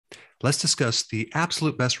Let's discuss the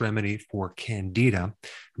absolute best remedy for Candida.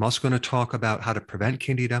 I'm also going to talk about how to prevent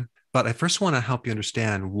Candida, but I first want to help you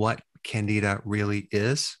understand what Candida really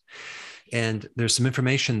is. And there's some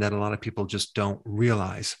information that a lot of people just don't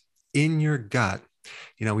realize. In your gut,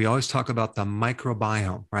 we always talk about the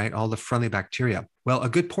microbiome, right? All the friendly bacteria. Well, a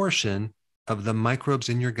good portion of the microbes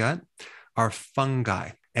in your gut are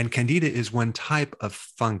fungi, and Candida is one type of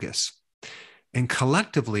fungus. And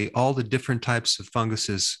collectively, all the different types of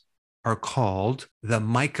funguses are called the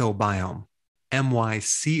mycobiome,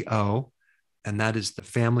 MYCO, and that is the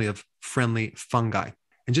family of friendly fungi.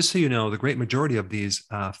 And just so you know, the great majority of these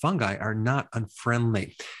fungi are not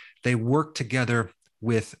unfriendly. They work together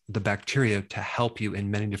with the bacteria to help you in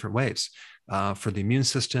many different ways, for the immune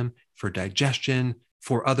system, for digestion,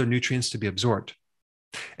 for other nutrients to be absorbed.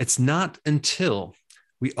 It's not until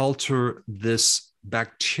we alter this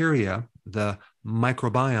bacteria, the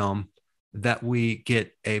microbiome, that we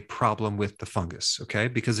get a problem with the fungus, okay?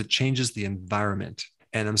 Because it changes the environment.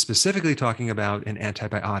 And I'm specifically talking about an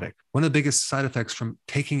antibiotic. One of the biggest side effects from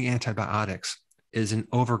taking antibiotics is an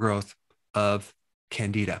overgrowth of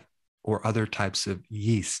Candida or other types of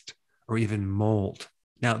yeast or even mold.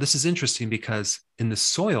 Now, this is interesting because in the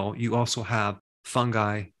soil, you also have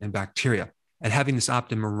fungi and bacteria. And having this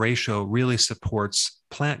optimum ratio really supports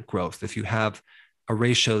plant growth. If you have a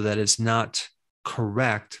ratio that is not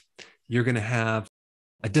correct, you're going to have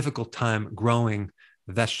a difficult time growing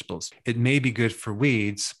vegetables. It may be good for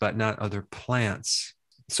weeds, but not other plants.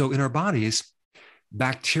 So in our bodies,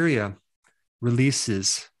 bacteria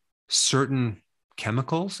releases certain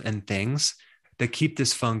chemicals and things that keep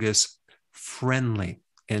this fungus friendly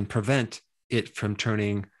and prevent it from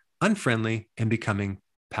turning unfriendly and becoming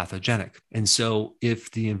pathogenic. And so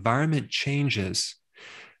if the environment changes,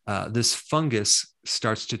 this fungus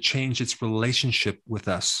starts to change its relationship with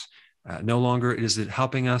us. No longer is it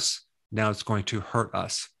helping us. Now it's going to hurt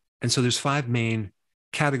us. And so there's 5 main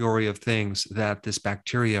category of things that this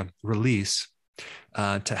bacteria release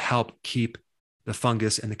to help keep the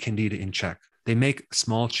fungus and the Candida in check. They make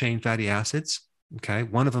small chain fatty acids. Okay.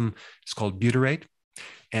 One of them is called butyrate.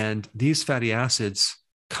 And these fatty acids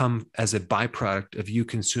come as a byproduct of you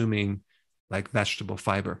consuming like vegetable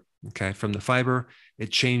fiber. Okay. From the fiber,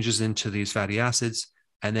 it changes into these fatty acids.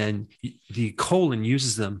 And then the colon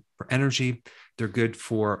uses them for energy. They're good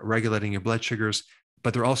for regulating your blood sugars,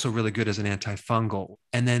 but they're also really good as an antifungal.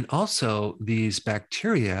 And then also these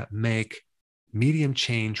bacteria make medium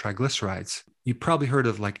chain triglycerides. You probably heard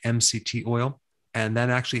of like MCT oil, and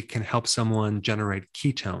that actually can help someone generate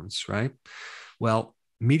ketones, right? Well,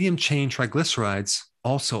 medium chain triglycerides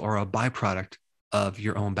also are a byproduct of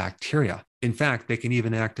your own bacteria. In fact, they can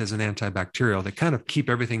even act as an antibacterial. They kind of keep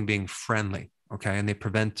everything being friendly, okay? And they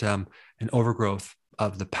prevent an overgrowth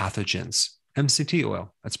of the pathogens. MCT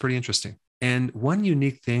oil, that's pretty interesting. And one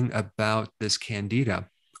unique thing about this Candida,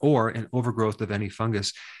 or an overgrowth of any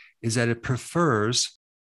fungus, is that it prefers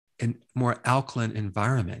a more alkaline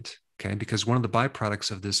environment, okay? Because one of the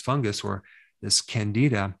byproducts of this fungus or this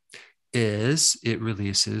Candida is it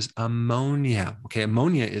releases ammonia. Okay,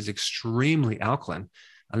 ammonia is extremely alkaline.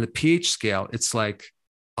 On the pH scale, it's like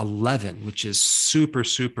 11, which is super,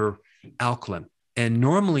 super alkaline. And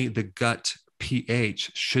normally the gut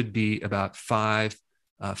pH should be about 5,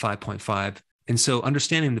 5.5. And so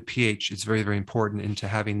understanding the pH is very, very important into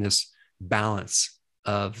having this balance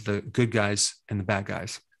of the good guys and the bad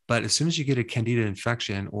guys. But as soon as you get a Candida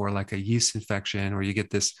infection or like a yeast infection, or you get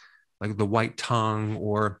this like the white tongue,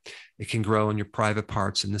 or it can grow in your private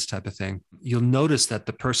parts and this type of thing, you'll notice that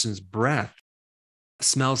the person's breath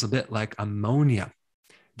smells a bit like ammonia.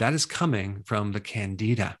 That is coming from the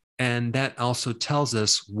Candida. And that also tells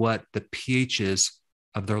us what the pH is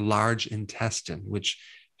of their large intestine, which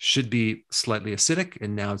should be slightly acidic,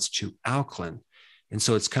 and now it's too alkaline. And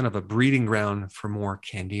so it's kind of a breeding ground for more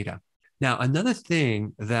Candida. Now, another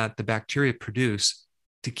thing that the bacteria produce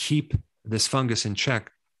to keep this fungus in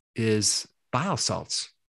check is bile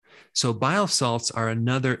salts. So bile salts are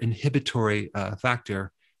another inhibitory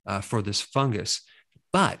factor for this fungus,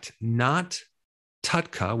 but not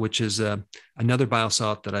TUDCA, which is another bile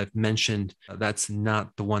salt that I've mentioned. That's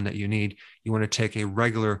not the one that you need. You want to take a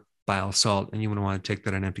regular bile salt, and you want to take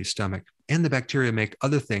that on an empty stomach. And the bacteria make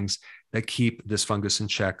other things that keep this fungus in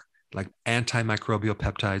check, like antimicrobial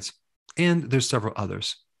peptides, and there's several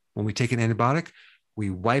others. When we take an antibiotic, we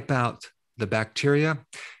wipe out the bacteria,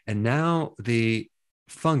 and now the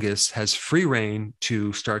fungus has free reign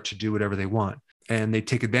to start to do whatever they want. And they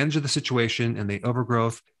take advantage of the situation and they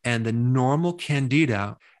overgrowth. And the normal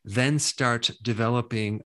Candida then start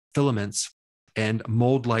developing filaments and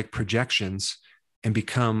mold-like projections and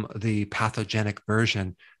become the pathogenic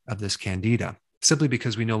version of this Candida, simply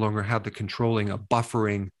because we no longer have the controlling of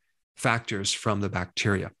buffering factors from the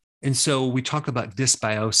bacteria. And so we talk about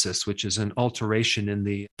dysbiosis, which is an alteration in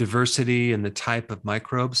the diversity and the type of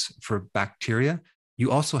microbes for bacteria.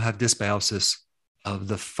 You also have dysbiosis of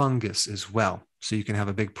the fungus as well. So you can have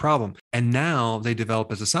a big problem. And now they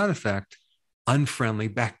develop as a side effect unfriendly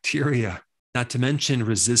bacteria, not to mention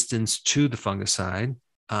resistance to the fungicide,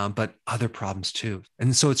 but other problems too.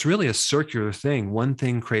 And so it's really a circular thing. One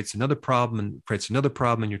thing creates another problem and creates another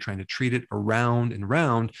problem, and you're trying to treat it around and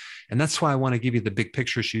around. And that's why I want to give you the big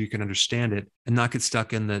picture so you can understand it and not get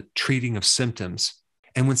stuck in the treating of symptoms.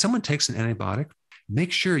 And when someone takes an antibiotic,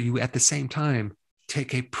 make sure you at the same time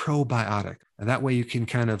take a probiotic. And that way you can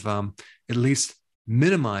kind of at least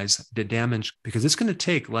minimize the damage, because it's going to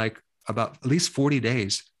take like about at least 40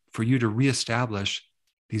 days for you to reestablish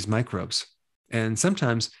these microbes. And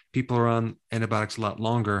sometimes people are on antibiotics a lot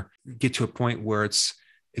longer, get to a point where it's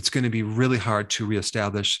going to be really hard to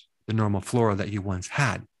reestablish the normal flora that you once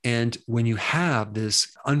had. And when you have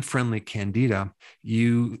this unfriendly Candida,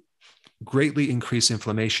 you greatly increase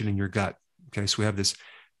inflammation in your gut. Okay, so we have this,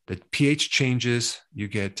 the pH changes, you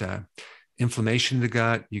get inflammation in the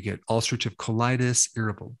gut, you get ulcerative colitis,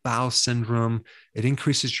 irritable bowel syndrome. It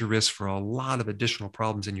increases your risk for a lot of additional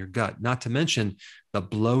problems in your gut, not to mention the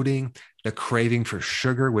bloating, the craving for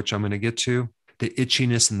sugar, which I'm going to get to, the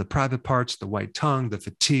itchiness in the private parts, the white tongue, the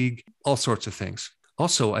fatigue, all sorts of things.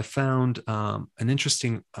 Also, I found an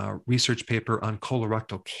interesting research paper on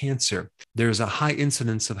colorectal cancer. There's a high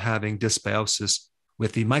incidence of having dysbiosis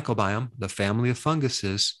with the microbiome, the family of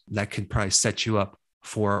funguses that can probably set you up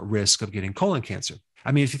for risk of getting colon cancer.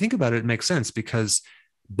 I mean, if you think about it, it makes sense because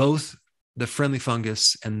both the friendly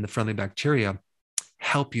fungus and the friendly bacteria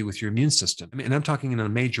help you with your immune system. I mean, and I'm talking in a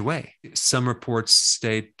major way. Some reports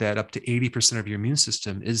state that up to 80% of your immune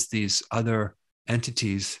system is these other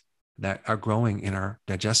entities that are growing in our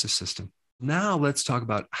digestive system. Now let's talk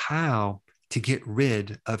about how to get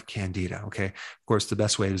rid of Candida. Okay. Of course, the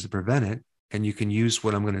best way is to prevent it. And you can use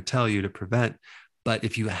what I'm going to tell you to prevent. But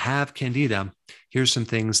if you have Candida, here's some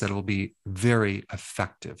things that will be very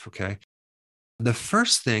effective. Okay. The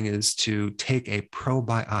first thing is to take a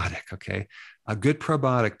probiotic. Okay. A good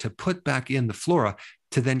probiotic to put back in the flora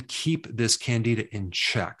to then keep this Candida in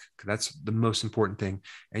check. That's the most important thing.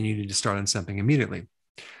 And you need to start on something immediately.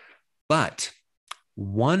 But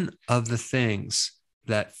one of the things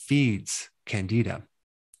that feeds Candida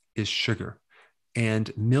is sugar,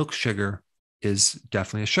 and milk sugar is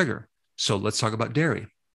definitely a sugar. So let's talk about dairy,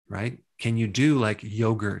 right? Can you do like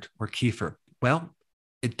yogurt or kefir? Well,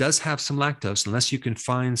 it does have some lactose. Unless you can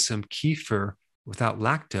find some kefir without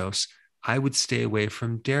lactose, I would stay away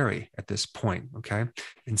from dairy at this point, okay?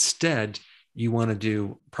 Instead, you want to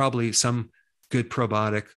do probably some good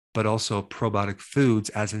probiotic, but also probiotic foods,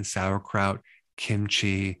 as in sauerkraut,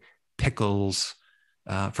 kimchi, pickles,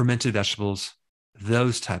 fermented vegetables,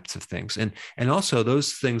 those types of things. And also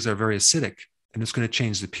those things are very acidic, and it's going to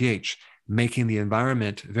change the pH, making the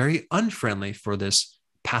environment very unfriendly for this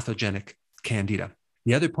pathogenic Candida.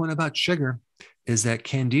 The other point about sugar is that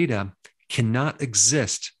Candida cannot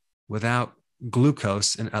exist without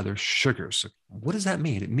glucose and other sugars. What does that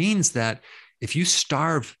mean? It means that if you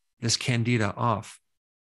starve this Candida off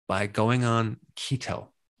by going on keto,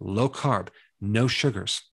 low carb, no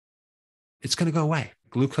sugars, it's going to go away.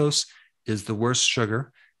 Glucose is the worst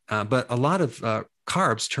sugar, but a lot of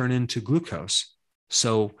carbs turn into glucose.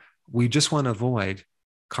 So we just want to avoid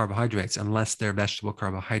carbohydrates unless they're vegetable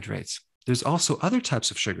carbohydrates. There's also other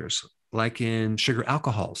types of sugars, like in sugar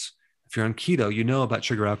alcohols. If you're on keto, you know about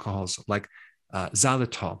sugar alcohols like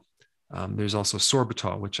xylitol. There's also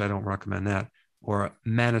sorbitol, which I don't recommend that, or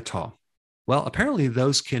mannitol. Well, apparently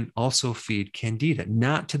those can also feed Candida,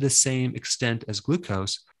 not to the same extent as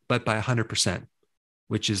glucose, but by 100%,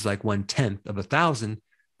 which is like 1/10 of 1,000,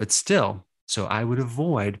 but still. So I would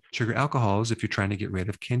avoid sugar alcohols if you're trying to get rid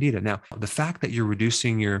of Candida. Now, the fact that you're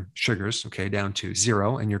reducing your sugars, okay, down to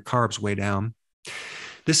 0 and your carbs way down,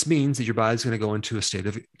 this means that your body's going to go into a state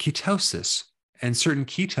of ketosis. And certain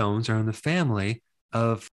ketones are in the family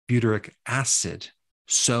of butyric acid.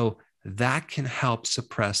 So that can help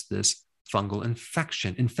suppress this fungal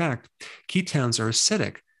infection. In fact, ketones are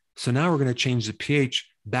acidic. So now we're going to change the pH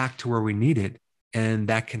back to where we need it, and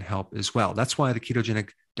that can help as well. That's why the ketogenic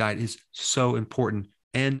diet is so important.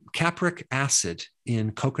 And capric acid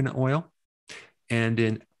in coconut oil and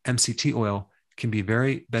in MCT oil can be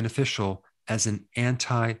very beneficial as an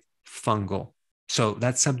antifungal. So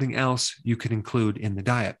that's something else you could include in the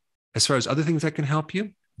diet. As far as other things that can help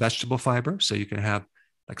you, vegetable fiber. So you can have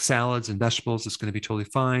like salads and vegetables. It's going to be totally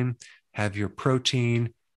fine. Have your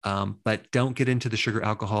protein, but don't get into the sugar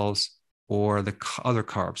alcohols or the other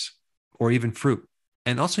carbs or even fruit.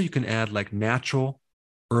 And also, you can add like natural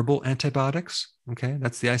herbal antibiotics. Okay,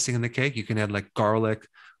 that's the icing on the cake. You can add like garlic,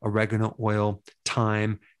 oregano oil,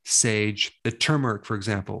 thyme, sage. The turmeric, for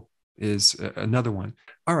example, is another one.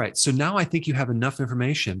 All right, so now I think you have enough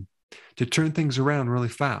information to turn things around really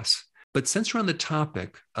fast. But since we're on the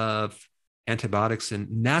topic of antibiotics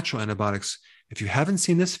and natural antibiotics, if you haven't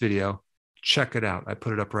seen this video, check it out. I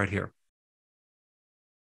put it up right here.